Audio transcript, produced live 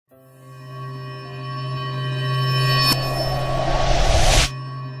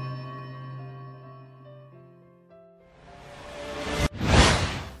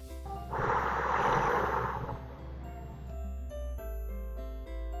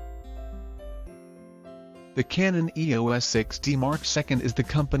The Canon EOS 6D Mark II is the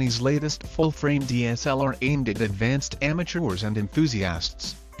company's latest full-frame DSLR aimed at advanced amateurs and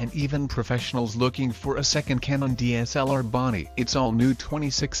enthusiasts, and even professionals looking for a second Canon DSLR body. Its all-new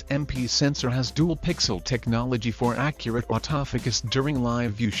 26MP sensor has dual-pixel technology for accurate autofocus during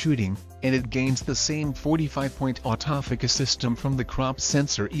live view shooting, and it gains the same 45-point autofocus system from the crop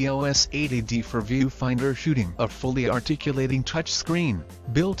sensor EOS 80D for viewfinder shooting. A fully articulating touchscreen,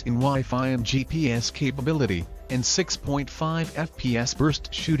 built-in Wi-Fi and GPS capability, and 6.5 FPS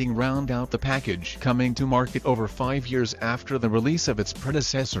burst shooting round out the package. Coming to market over 5 years after the release of its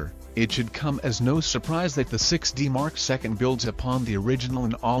predecessor, it should come as no surprise that the 6D Mark II builds upon the original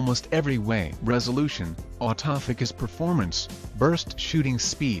in almost every way. Resolution, autofocus performance, burst shooting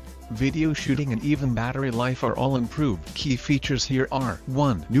speed, video shooting and even battery life are all improved. Key features here are: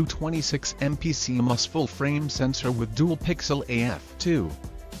 1. New 26MP CMOS full-frame sensor with dual-pixel AF. 2.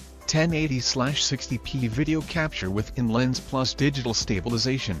 1080/60p video capture with in-lens plus digital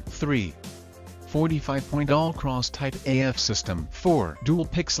stabilization. 3. 45-point all-cross type AF system. 4.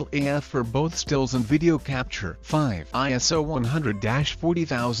 Dual-pixel AF for both stills and video capture. 5. ISO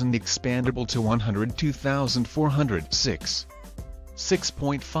 100-40,000 expandable to 102,400. 6.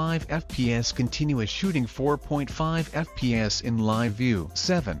 6.5 FPS continuous shooting, 4.5 FPS in live view.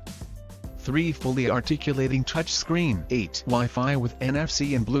 7. 3 fully articulating touchscreen. 8 Wi-Fi with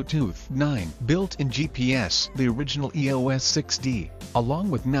NFC and Bluetooth. 9 built-in GPS. The original EOS 6D, along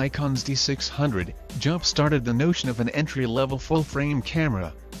with Nikon's D600, jump-started the notion of an entry-level full-frame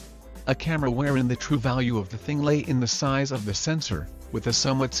camera. A camera wherein the true value of the thing lay in the size of the sensor, with a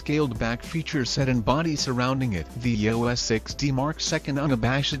somewhat scaled-back feature set and body surrounding it. The EOS 6D Mark II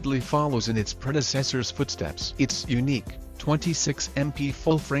unabashedly follows in its predecessor's footsteps. Its unique 26MP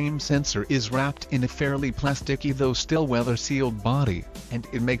full-frame sensor is wrapped in a fairly plasticky though still weather-sealed body, and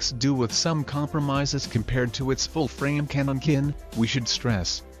it makes do with some compromises compared to its full-frame Canon kin. We should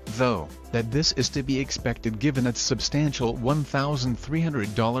stress, though, that this is to be expected given its substantial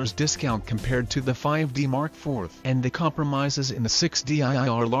 $1,300 discount compared to the 5D Mark IV. And the compromises in the 6D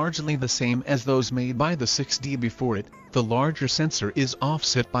are largely the same as those made by the 6D before it. The larger sensor is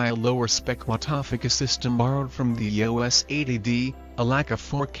offset by a lower-spec autofocus system borrowed from the EOS 80D, a lack of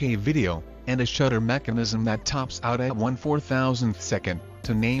 4K video, and a shutter mechanism that tops out at 1/4000th second,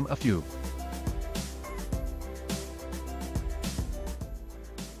 to name a few.